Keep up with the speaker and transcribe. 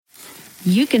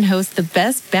you can host the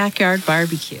best backyard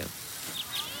barbecue.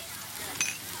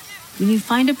 When you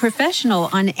find a professional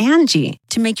on Angie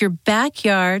to make your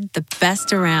backyard the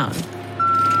best around.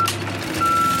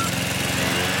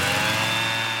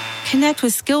 Connect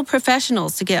with skilled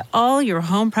professionals to get all your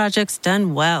home projects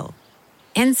done well.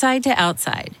 Inside to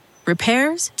outside,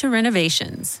 repairs to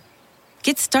renovations.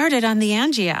 Get started on the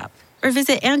Angie app or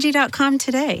visit Angie.com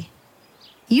today.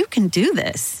 You can do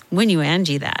this when you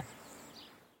Angie that.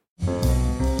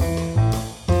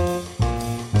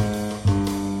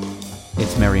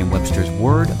 It's Merriam-Webster's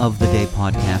Word of the Day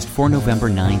podcast for November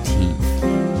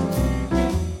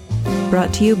 19th.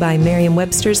 Brought to you by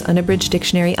Merriam-Webster's Unabridged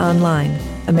Dictionary Online,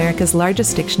 America's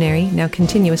largest dictionary, now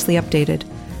continuously updated.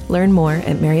 Learn more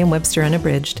at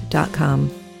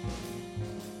merriam-websterunabridged.com.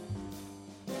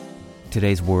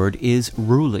 Today's word is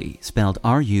Reuly, spelled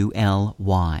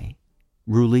R-U-L-Y.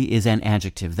 Reuly is an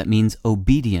adjective that means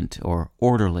obedient or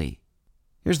orderly.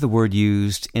 Here's the word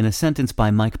used in a sentence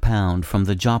by Mike Pound from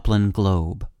the Joplin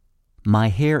Globe. My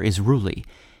hair is Reuly.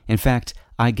 In fact,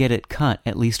 I get it cut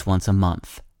at least once a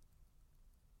month.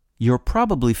 You're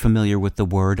probably familiar with the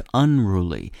word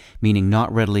unruly, meaning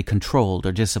not readily controlled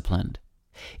or disciplined.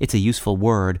 It's a useful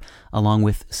word, along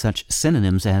with such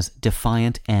synonyms as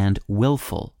defiant and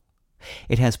willful.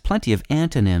 It has plenty of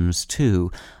antonyms,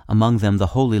 too, among them the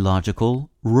wholly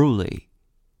logical Ruly.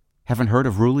 Haven't heard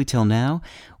of Reuly till now?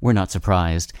 We're not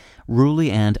surprised. Reuly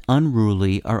and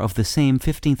unruly are of the same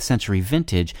 15th century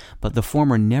vintage, but the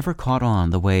former never caught on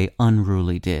the way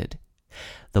unruly did.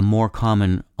 The more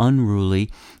common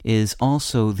unruly is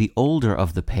also the older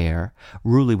of the pair.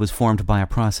 Reuly was formed by a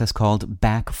process called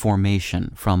back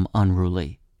formation from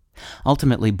unruly.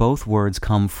 Ultimately, both words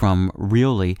come from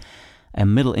reule, a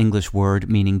Middle English word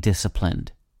meaning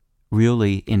disciplined.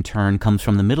 Reuly, in turn, comes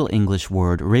from the Middle English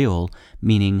word reule,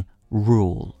 meaning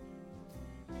rule.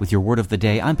 With your Word of the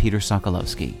Day, I'm Peter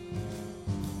Sokolowski.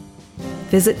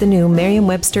 Visit the new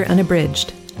Merriam-Webster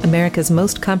Unabridged, America's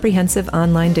most comprehensive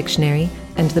online dictionary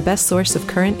and the best source of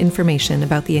current information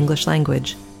about the English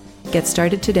language. Get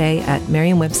started today at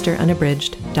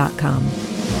merriam-websterunabridged.com.